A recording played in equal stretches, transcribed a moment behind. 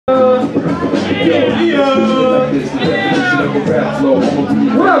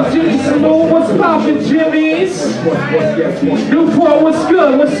What up, Jimmy Saloon? What's poppin', Jimmy's? Newport, what's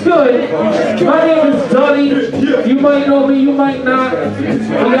good? What's good? My name is Duddy. You might know me, you might not. We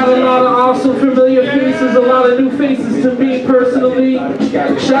got a lot of awesome familiar faces, a lot of new faces to me personally.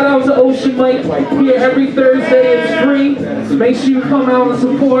 Shout out to Ocean Mike here every Thursday. It's free. Make sure you come out and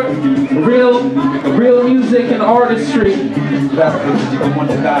support real music and artistry. We got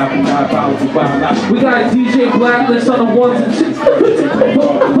DJ Blacklist on the ones and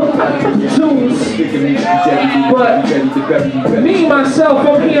twos. But me, myself,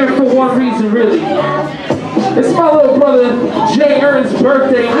 I'm here for one reason, really. It's my little brother Jay Ern's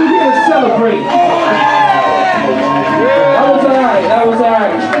birthday. We're here to celebrate. That was alright. That was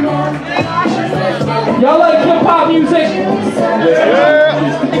alright. Y'all like hip-hop music?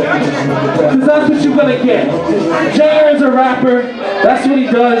 Because that's what you're gonna get. Jay Ern's a rapper. That's what he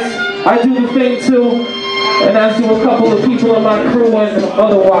does. I do the thing too. And as do a couple of people in my crew and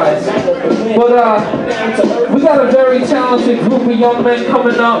otherwise. But we got a very talented group of young men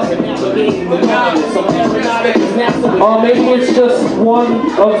coming up. Maybe it's just one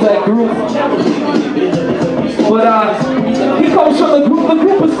of that group. But he comes from the group. The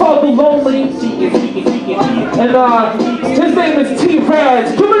group is called The Lonely. And his name is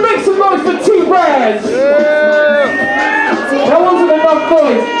T-Raz. Can we make some noise for T-Raz? That wasn't enough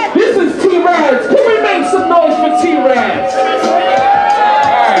noise. This is T-Raz. Can we make some noise for T-Raz?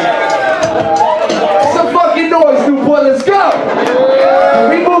 Some fucking noise, Newport. Let's go. Can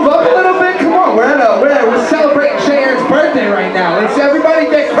we move up a little bit? Come on. We're celebrating Jay Ern's birthday right now. Let's everybody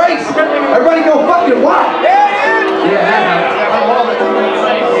get crazy. Everybody go fucking wild. Yeah, that helps.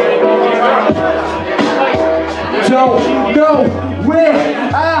 Don't know where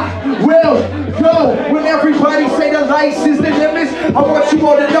I will go when everybody say the lights is the limits. I want you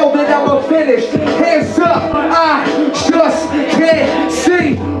all to know that I'ma finish. Hands up, I just can't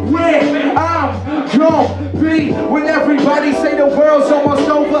see where I'm gonna be when everybody say the world's almost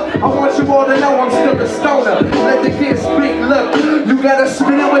over. I want you all to know I'm still a stoner. Let the kids speak. Look, you gotta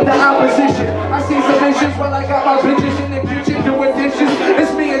spin it with the opposition. I see some issues while I got my bitches in the kitchen doing dishes.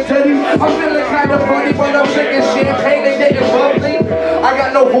 It's me and Teddy. I'm feeling kind of funny, but I'm drinking champagne and getting bubbly. I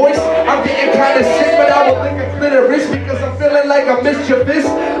got no voice. I'm getting kind of sick, but I will lick a clitoris because I'm feeling like a mischievous.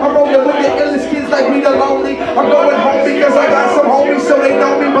 I'm rolling with the illest kids like me, the lonely. I'm going home because I got some homies so they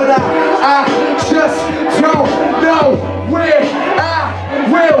know me, but I just don't know where I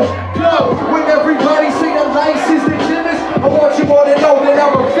will go when everybody say the lights is the dimmest. I want you all to know that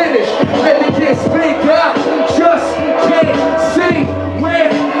I'ma finish. Let the kids speak. I just can't see where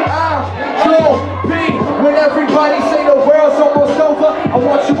I'm gonna be when everybody say the world's almost over. I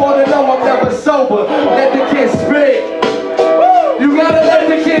want you all to know I'm never sober. Let the kids speak. You gotta let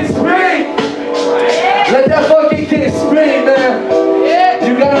the kids speak. Let that fucking kid speak, man.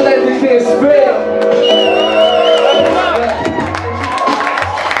 You gotta let the kids speak.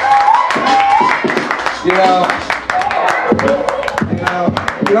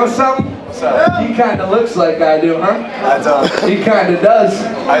 You know something? He kinda looks like I do, huh? I don't. He kinda does.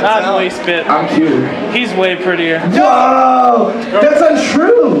 Not the way spit. I'm cute. He's way prettier. Whoa! That's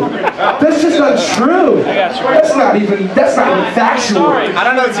untrue! That's just untrue! I got you. That's not even factual. I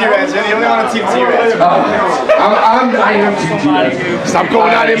don't know T-Raz, you're the only one on Team T-Raz. I am Team T-Raz. Stop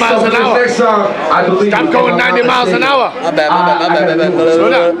going 90 miles an hour. Next song, I believe. Stop going 90 miles an hour. My bad. Slow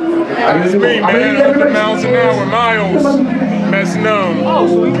down. It's me, man. 100 miles an hour, miles. Messing up. Oh,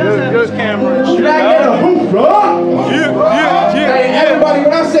 so he does have his camera. Can I get a hoop, bro? Hey, everybody,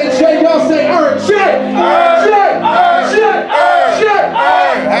 when I say Jay, y'all say Ern. Jay!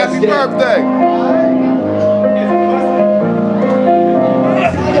 Happy birthday.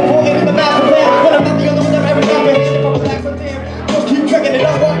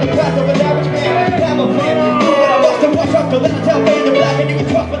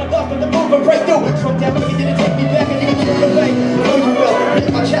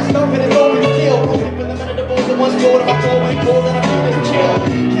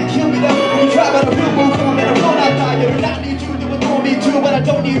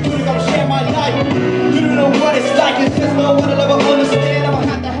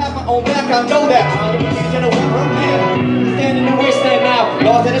 I know that I'm gonna win from here. Standing in the wasteland now.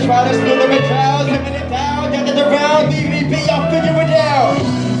 Lost in the trials, still in the trials, living it down, gathered around, BBB, I'll figure it out.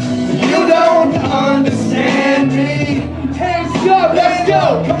 You don't understand me. Hands up, let's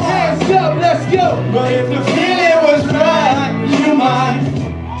go. Come on. Hands up, let's go. But if the feeling was right, you might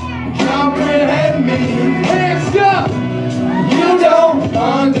comprehend me. Hands up. You don't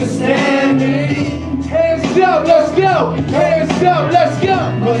understand me. Hands up, let's go. Hands up, let's go.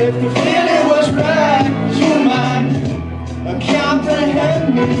 But if the feeling was right, you might comprehend.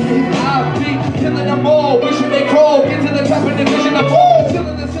 I be killing them all, wishing they crawl, get to the top of the vision of fall,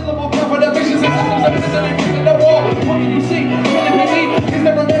 killing the syllable count for the visions and systems of the vision of wall. What can you see? Can it be me? Is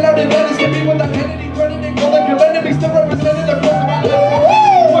there a man out in Venice? Can be with the Kennedy crediting, calling your enemy, still representing the cause of my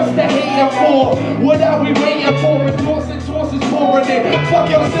life. What's the hating for? What are we waiting for? Endorsing sources pouring in. Fuck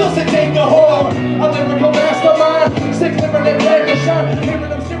y'all, still sedate the whore. A lyrical mastermind, 6 living and black and shine. Hearing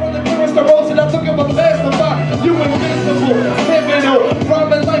them steering the clearest of roads, and I'm looking for mastermind. You invisible, pivotal,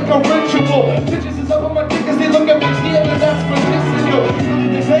 rhyming like a ritual. Bitches is up on my dick as they look at me here, and that's medicinal.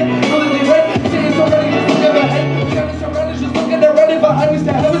 They say, they right? Say it's already, just look at the hate. Shining surrounded, just looking at ready for highways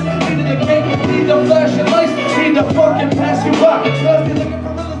to heavens. Need the cake, need the flashing lights, need the fucking pass you by. Plus they looking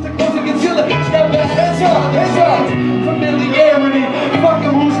for realistic clothes and conceal it. Never hands up. Familiarity,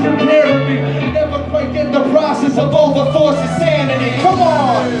 fucking who's comparing me. Never quite get the process of overforce insanity. Come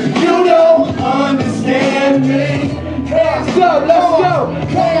on, you don't understand me. Hands up, let's go.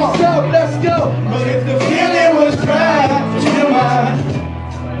 Hands up, let's go. But if the feeling was right, you might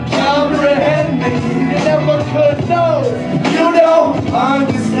comprehend me. You never could know. You don't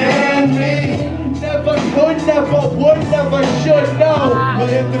understand me. Never could, never would, never should know. But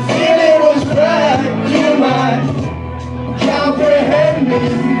if the feeling was right, you might comprehend me.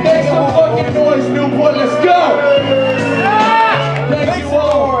 Make some fucking noise, Newport, let's go. Thank you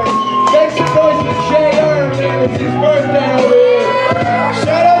all. Make some noise for Jay Earn, man. It's his birthday over here.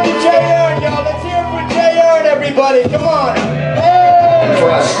 Shout out to Jay Earn, y'all. Let's hear it for Jay Earn, everybody. Come on. Hey!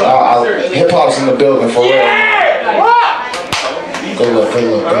 Before I start, hip hop's in the building for real. Good look.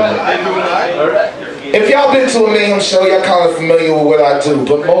 If y'all been to a Mayhem show, y'all kind of familiar with what I do,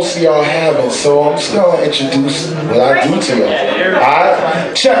 but most of y'all haven't, so I'm just gonna introduce what I do to y'all.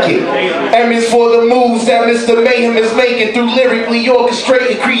 Alright? Check it. M is for the moves that Mr. Mayhem is making through lyrically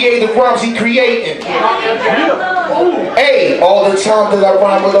orchestrating creative rhymes he creating. A, all the time that I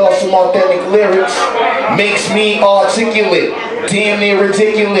rhyme with awesome authentic lyrics makes me articulate, damn near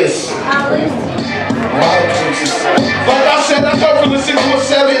ridiculous. Like I said, I come from the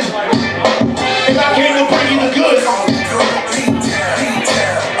 617. And I came to bring you the goods.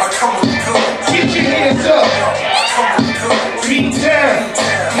 Get your hands up. Beat down.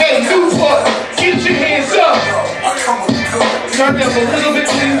 Hey, Newport, get your hands up. Turn up a little bit,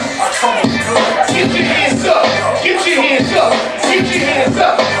 please. Get your hands up. Get your hands up. Get your hands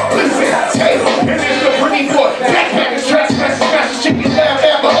up. Listen, hey, and there's the pretty boy. Backpackers, tracks, smashes, chicken, laugh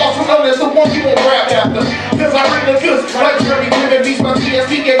after. Also known as the one you won't rap after. Cause I bring the goods like Jerry Piven beats my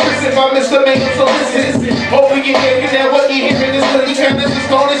TSP. Get Chris by Mr. Mayhem, so listen. Hopefully you can hear that what you hearing is really kind. This is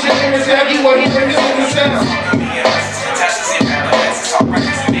gone, it's your image now. You are hearing this in the sound.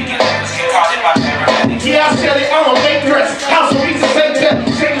 Yeah, I said it, I'm a make dress. House of reason, same tech.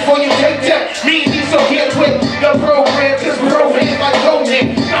 Same before you take tech. Me and you so get with the program. Just pro hands like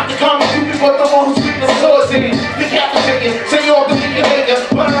Conan. Not the common stupid, but the one who's speaking the swords in. The captain, say you all believe you later.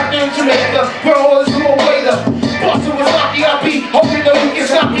 But I'm in Jamaica, where all is real later. Boston was lucky, I be hoping that you can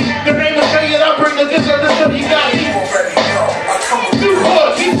stop me. The name is saying I bring the this other stuff you got me.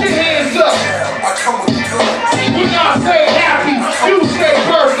 Newport, keep your hands up. When I say happy, you say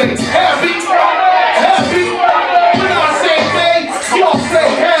birthday. Happy, happy. When I say May, y'all say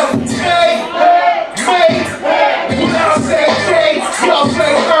hell. May. When I say Jay, y'all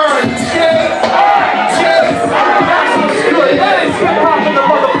say Earn. Jay. That is hip hop in the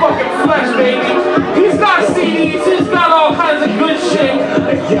motherfucking flesh, baby. He's got CDs, he's got all kinds of good shit.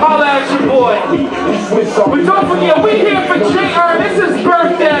 Holla at your boy. But don't forget, we here for Jay Earn. It's his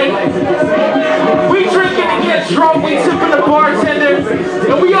birthday. We drinking to get drunk, we tipping the bartender.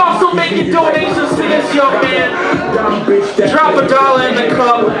 And we also making donations to this young man. Drop $1 in the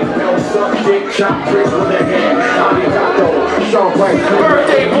cup.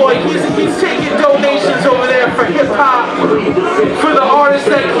 Birthday boy, he's taking donations over there for hip hop, for the artists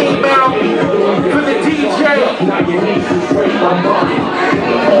that came out, for the DJ.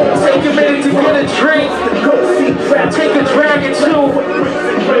 Take a minute to get a drink, take a dragon too,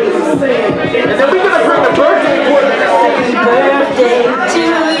 and then we're gonna bring the birthday boy to the Birthday to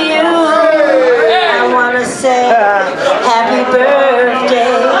you. I wanna say happy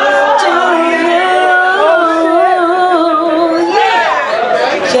birthday to you. Yeah,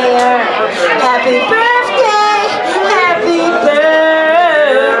 Jay, happy birthday, happy birthday.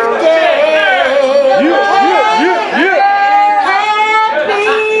 Happy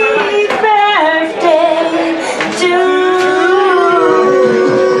birthday to you.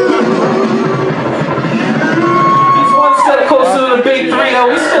 He's one step closer to the big 3-0.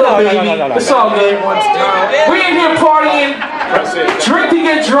 We still a baby. It's all good. We in here partying, drink to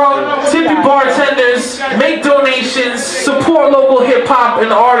get drunk, tip your bartenders, make donations, support local hip hop. hip-hop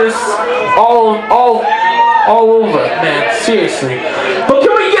and artists all over, man, seriously. But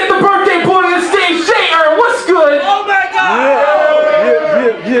can we get the birthday boy on stage? J-Er, what's good? Oh my God!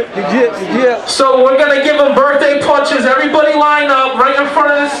 Yeah. So we're gonna give him birthday punches. Everybody line up right in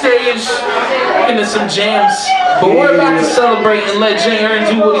front of the stage. Into some jams. But we're about to celebrate and let J-Er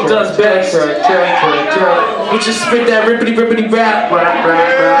do what he does best. We just spit that rippity rap. We're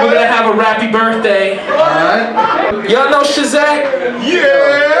gonna have a rappy birthday. Alright. Y'all know Shazak?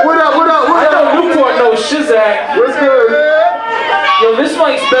 Yeah. What up? I know Newport knows Shazak. What's good? Yo, this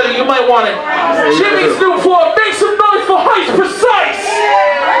mic's better. You might want it. Jimmy's Newport, make some noise for Heights Precise.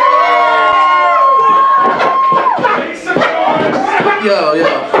 Yo.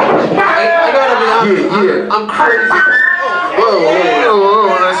 I gotta be honest. I'm crazy. Whoa.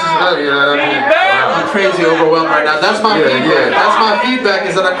 I'm crazy overwhelmed right now. That's my feedback. That's my feedback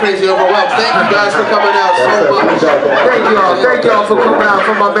is that I'm crazy overwhelmed. Thank you guys for coming out so much. Thank y'all for coming out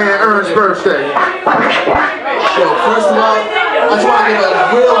for my man Ern's birthday. So first of all, I just want to give a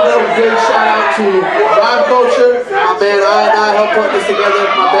real big shout out to Rhyme Culture. My man I helped put this together.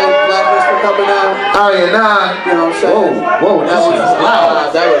 My man Blacklist for coming out. Oh yeah, nah. You know what I'm saying? Whoa, that was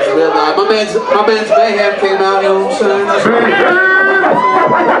loud. That was real loud. My man's Mayhem came out. You know what I'm saying?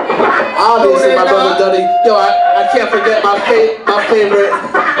 Obviously, my brother Duddy. Yo, I can't forget my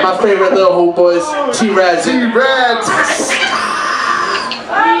favorite little homeboys, T-Rads.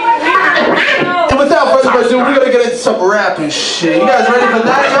 And without further ado, we're gonna get into some rapping shit. You guys ready for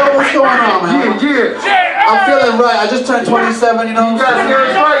that? Yo, what's going on, man? Yeah. I'm feeling right. I just turned 27, you know what I'm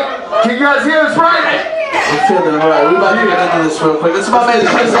saying? Can you guys hear us right? I'm feeling right. We about to get into this real quick. This is my man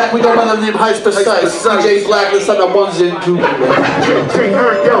Shazak. We go by the name Heights Precise. DJ Blacklist on the ones and twos. Yo,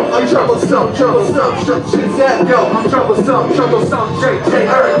 I'm troublesome, Shazak. Yo, I'm troublesome,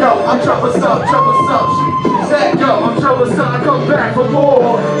 J-Er. Yo, I'm troublesome, Shazak. Yo, I'm troublesome, I come back for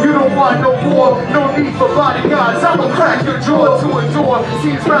more. You don't want no more, no need for bodyguards. I'ma crack your jaw to endure.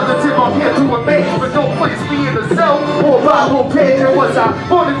 Seems relative, I'm here to amaze, but don't place me in the cell or Bible page. And was I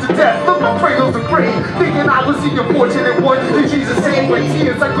born into death? Look, my cradle's a grave. Thinking I was in your fortunate one. Did Jesus say when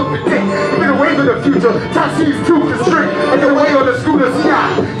tears I could predict? Been away to the future, time sees too constrict. And the way on the scooter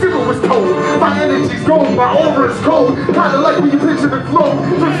sky, Timber was cold. My energy's gold, my aura is cold. Kinda like when you picture the globe.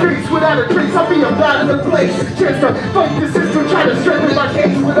 From space without a trace, I'll be about in the place. Chance to fight the system, try to strengthen my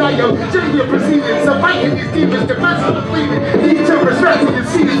case without your genuine proceedings. I'm fighting these demons, defense of the bleeding. Need to respect when you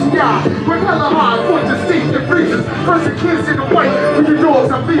see the sky. We're hella hard, point to state the freezers. First the kids in the white, with your dogs,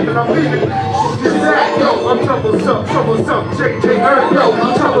 I'm leaving. Shazak, yo, I'm troublesome, J-Er, yo,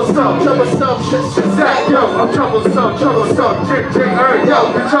 I'm troublesome, Shazak, yo, I'm troublesome, J-Er, yo,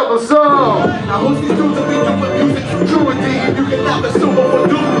 I'm troublesome. Now who's these dudes that be doing music through truity? And you can never sue them for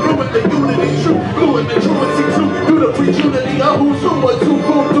doom, ruin the unity, true, fluid maturity, too. Do the pre-unity of who's who, or two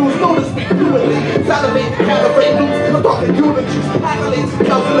cool dudes, know to speak fluently. Salivate, calibrate loops, I'm talking eulogies, accolades,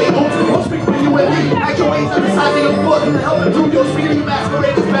 calculate moves, don't speak for you and me. Act your ways on the size of your foot, and help improve your speed, you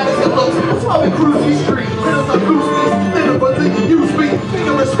masquerade as bad as it looks. That's why we cruise these streets, riddles of loose speech, literally use me,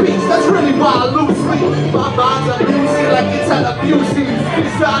 figure of speech, that's really why I lose sleep. My mind's amusing like it's an abusing.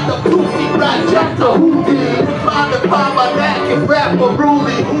 Inside the poofy, rap jack the hoodie. Recline upon my neck and rap a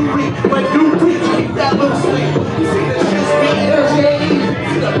ruling. Hooey, when you preach, keep that loosely. You see the shit's being J-E.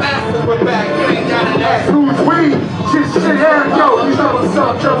 See the master, we're back, you ain't got an ass. Who's we? Shit, yo, you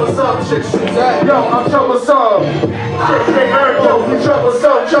troublesome, shit, yo, I'm troublesome. J-Er, yo, you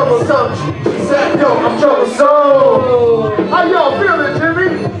troublesome, yo, I'm troublesome. How y'all feeling, Jimmy?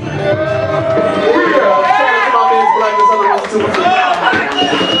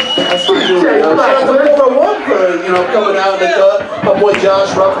 You know, coming out in the cut. My boy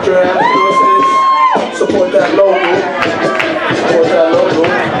Josh Ruff, you know what I'm saying? Support that logo.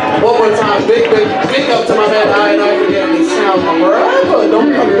 One more time, big up to my man I for getting these sounds from wherever. Don't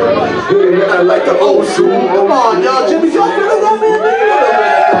come here like the old school. Come on, y'all, Jimmy, y'all feeling that, man?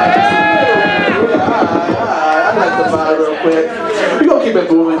 I like the vibe real quick. We gonna keep it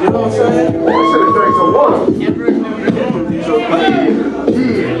moving, you know what I'm saying? I should have drank some water.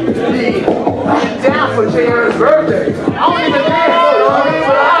 I'm down for J-Er's birthday. I don't even dance,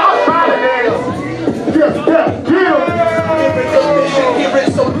 but I'm trying to dance. Yeah, Hear it,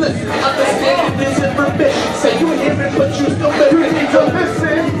 so listen, understand this information. Say you hear it, but you still need to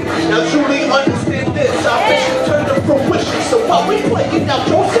listen. Now truly understand this, our vision turn to fruition. So while we playing out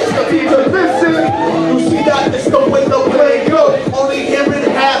your system, need to listen. You see that it's the way the play goes. Only hearing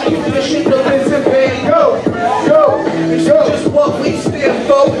half, you finish it.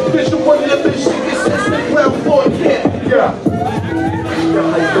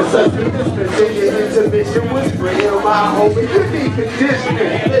 such a difference in your intermission was real, my homie. You need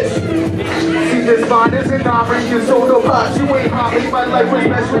conditioning. Listen, see this mind isn't armory, you sold no pot, you ain't hobby. My life was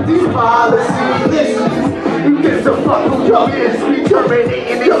messed with these policies. Listen, you get the fuck who your is, we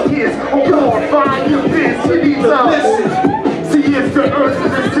terminating your kids. Oh, come on, find your biz, you need to listen. See, it's the earth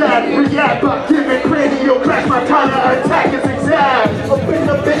and the sad react by giving cranial crash. My counter attack is exact. Up in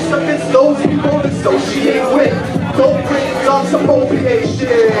the bitch, up in those we won't associate with. Don't bring on some opiate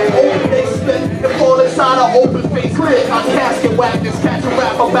shit. Open they spit and fall inside an open face clip. My casket whack this catch a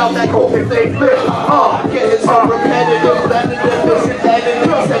rap about that open thing flip. Getting so repetitive, better than this and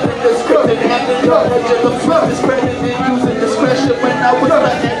editing, setting the script and having your legend of flip. Discredited using discretion when I was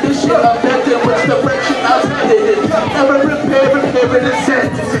writing this shit. I'm nothing which direction I was headed in. Never repairing the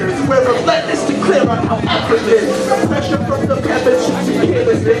sentences. We're relentless to clear on how accurate. The pressure from the pepper shoots and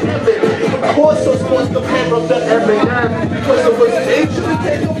killers the evidence. Of course, those was the pair of the evidence. Because it was dangerous to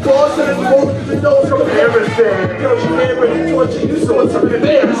take a pause and it's more than those from everything. Girls, you hearing and torture you, so it's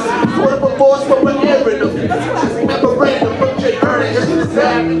embarrassing. Sort of a force for an errand. That's classic memorandum from J. Ernest. It's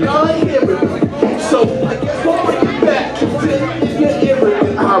happening, y'all ain't hearing them. So, I guess we'll bring it back to your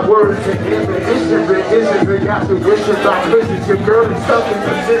irritant. Our words and issues got the wishes I wishes your girl is stuck in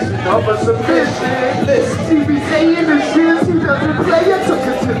position of a submission. Listen, she be saying the shit, she doesn't play. I took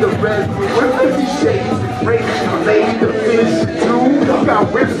her to the red room with 50 shades and raisins, lady the fish too.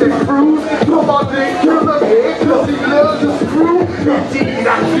 Got whips and crews, come on then kill her head, cause he loves the screw. Indeed,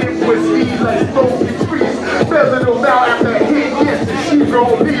 I get whiskey like smoking trees, spelling them out after a hit, yes, and she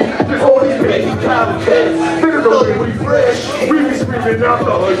gon' leave. This only baby contest, they know that we fresh, we be screaming out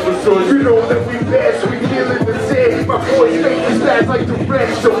the husband, so you know that we best, we killing the set. My voice make this fast like the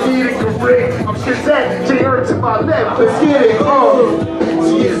rest, so need it correct. I'm Shazam, J.R. to my left, let's get it,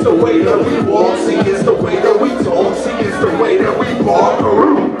 See, it's the way that we walk, see, it's the way that we talk, see, it's the way that we bark,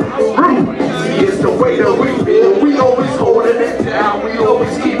 see, it's the way that we feel, we always holding it down, we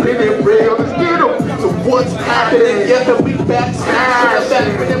always keeping it real, let's get them. So what's happening? Yeah, the we back smash, back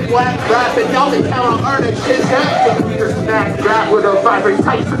in black rapping, y'all can count on earning shit's happening. We just snack rap with a vibrant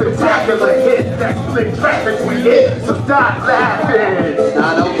tight spectacular hit, that split traffic we hit, so stop laughing.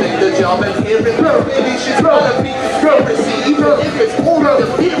 I don't think that y'all been hearing maybe she's gonna be conspiracy, even if it's only the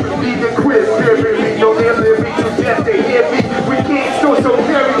theory. Even quit fearing me, no ability to death to hear me. We can't store so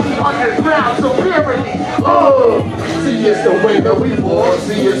very underground, so parody. See, it's the way that we walk,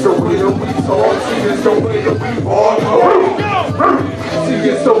 see, it's the way that we talk, see, it's the way that we walk. See,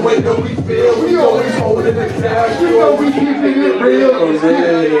 it's the way that we feel, we always holding it down, you know we keeping it real.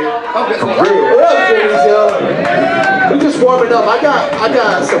 We just warming up. I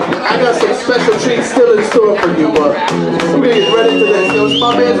got some special treats still in store for you, but we're gonna get ready to this. Yo, it's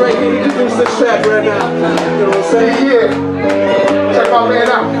my man's right here. He introduced this track right now. You know what I'm saying? Yeah. Check my man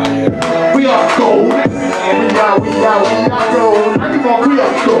out. We are gold. We are gold. I think we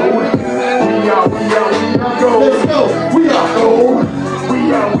are gold. We are gold. Let's go. We are gold.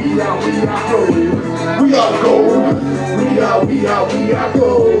 We are gold. We are gold. We are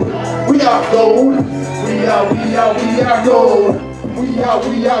gold. We are gold. We are gold.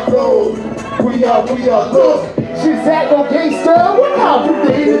 We are gold. We are look. She's that no gangster. We're out from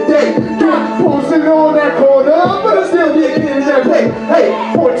day to day. Posting on that corner, but I still get in that pay. Hey,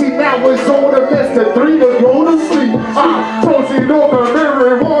 14 hours on the best of 3 to go to sleep. I'm posting on the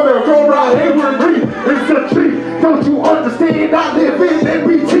marijuana. Go right here with me. It's a treat. Don't you understand? I live in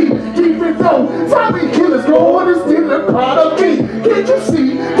MBT. Even though Tommy Killers go on and still a part of me. Can't you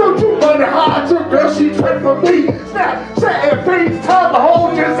see? Don't you wonder how your girl she turned for me? Snapchat and FaceTime, the whole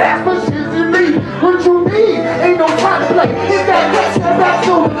just ask for shit in me. What you mean? Ain't no time to play. It's that next and that's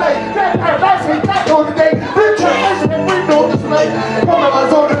no delay. That paradise ain't that no today. The trash and we no display. Come on my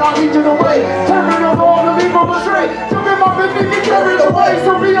zone and I'll lead you the way. Turn me on all and leave them astray. Jump in my 50 get carried away.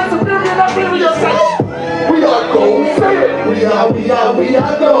 So be a superior, not superior safe. We are gold, say it. We are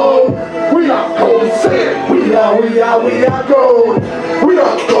gold. We are gold, say it. We are gold. We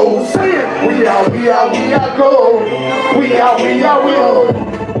are gold, say it. We are gold. We are gold.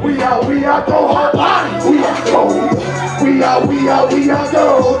 We are gold. Our bodies. We are gold. We are gold. We are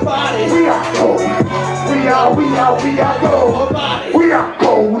gold. We are gold. We are gold. We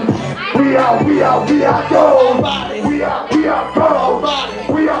are gold. We are gold.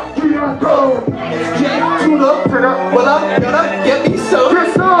 We are gold. Tune up, well I'm gonna get me some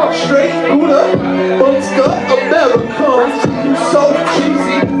straight Buddha, Buster, America. You so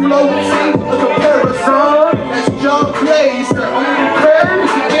cheesy, floaty, the comparison. That's John Clay's the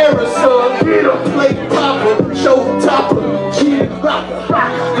crazy Harrison. Get a plate popper, show topper, kid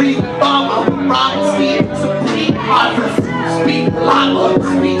rocker, read bomber, rock, speed, supreme, speak lava,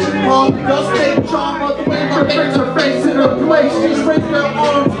 speech on. Just take charm of the way my face are facing the place. Just raise their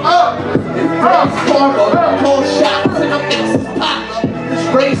arms up. Transform call shots in a mix's pop. This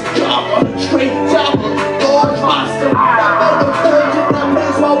race chopper, straight chopper, large monster. I made a surge in that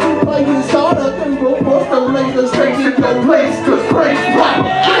place while we play you starter. Then we'll force the lasers straight in your place. Cause praise pop.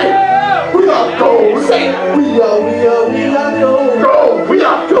 We are gold. Say we are gold. Gold. We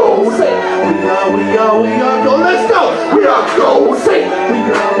are gold. Say we are gold. Let's go. We are gold. Say we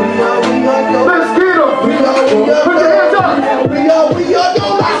are gold. Let's get them. We are. Put your hands up. We are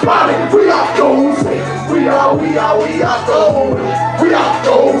gold. Let's party. We are gold. Say we are gold. We are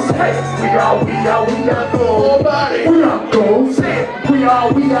gold. Say we are gold. Body. We are gold. Say we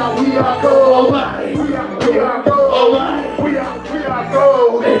are gold. Body. We are gold. Body. We are gold.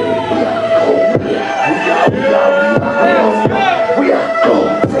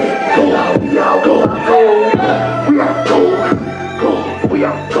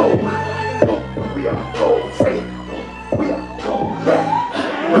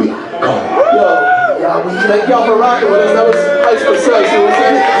 Thank y'all for rocking with us. That was high school sex.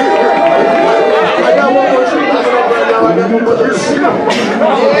 I got one more treat coming up right now. I got one more treat.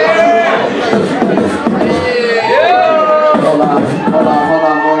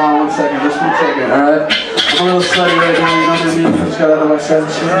 Hold on 1 second. Just 1 second, alright? I'm a little sweaty right now, you know what I mean? I just got out of my set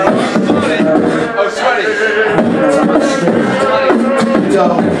and shit. Oh, sweaty. Yo,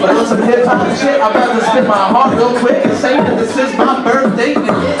 but on some hip hop shit, I'm about to spit my heart real quick and say that this is my birthday.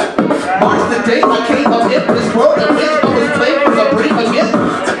 March the date I came up in this world and bitch I was playing for the break again.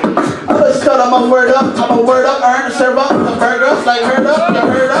 I'm a stud, I'm a word up, I heard to serve up the burgers like heard up, you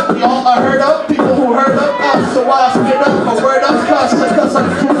heard up, y'all are heard up, people who heard up us, so why I spit up my word up, cause like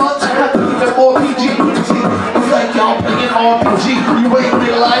too much, I have to keep it more PG. It's like y'all playing RPG, you ain't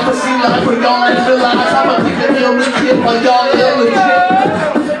real life, I see life where y'all ain't real life, I'ma keep it real legit while y'all ill legit.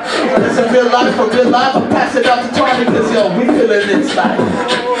 It's a real life for real life, I'll pass it out to Tony cause yo, we feeling this life.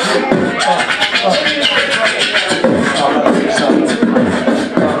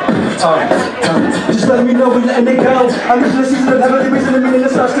 Just let me know when letting it go. I'm just listening to the heavenly reason the meaning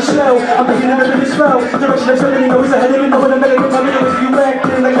that starts to show. I'm thinking of every spell. Direction that's ready, always ahead of me. Know what I'm making with my middle. If you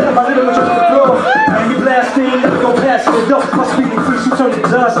acting like that, my little is on the floor. And you blasting, never go past it. My speeding freaks, you turn to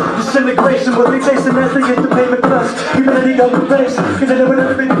dust. Disintegration, what they tasting as they get the payment plus. Humanity don't the base. Cause I never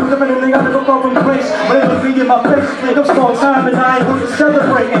let me do the anything I never fall from grace. Whatever be in my face, think I'm small time and I ain't worth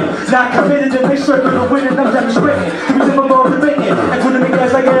celebrating. Not committed in this circle of winning, I'm demonstrating. To be simple more debating. And putting me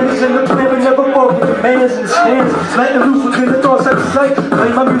as I am, it's in the plan, we never fall with demands and stands. Letting loose within the thoughts at the sight.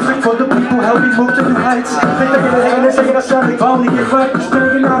 Play my music for the people, help me move to new heights. They thinking of hanging, they saying I sound like bone to get right.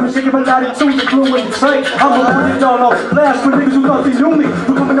 Staring on me, shaking my body too, the glue in the sight. I'm gonna put it all off blast for niggas who thought they knew me.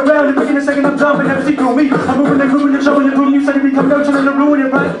 Who coming around and thinking a second I'm jumping, never see through me. I'm moving, they grooving, they're showing, you're doing, you said it become no trying to ruin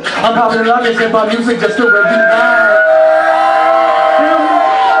it, right? I'm hopping and I said my music just to every night.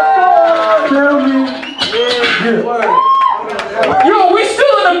 Tell me. Yo, we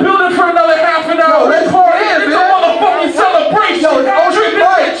still in the building for another half an hour. Let's party. It's a motherfucking celebration.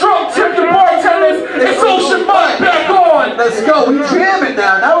 Drunk, tip the bartenders. It's Ocean Mud back on. Let's go. We jamming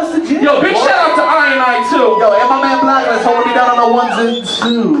now. That was the jam. Yo, big shout out to I too. Yo, and my man Black is holding me down on the 1s and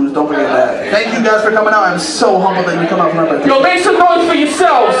 2s. Don't forget that. Thank you guys for coming out. I'm so humbled that you come out for my birthday. Yo, make some noise for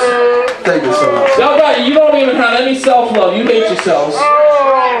yourselves. Thank you so much. Y'all got it. You don't even have any self-love. You hate yourselves.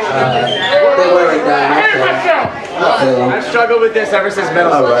 They wear it down. I've struggled with this ever since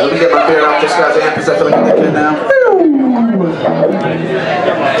middle school. Alright, let me get my beer off this guy's amp because I feel like I'm good now.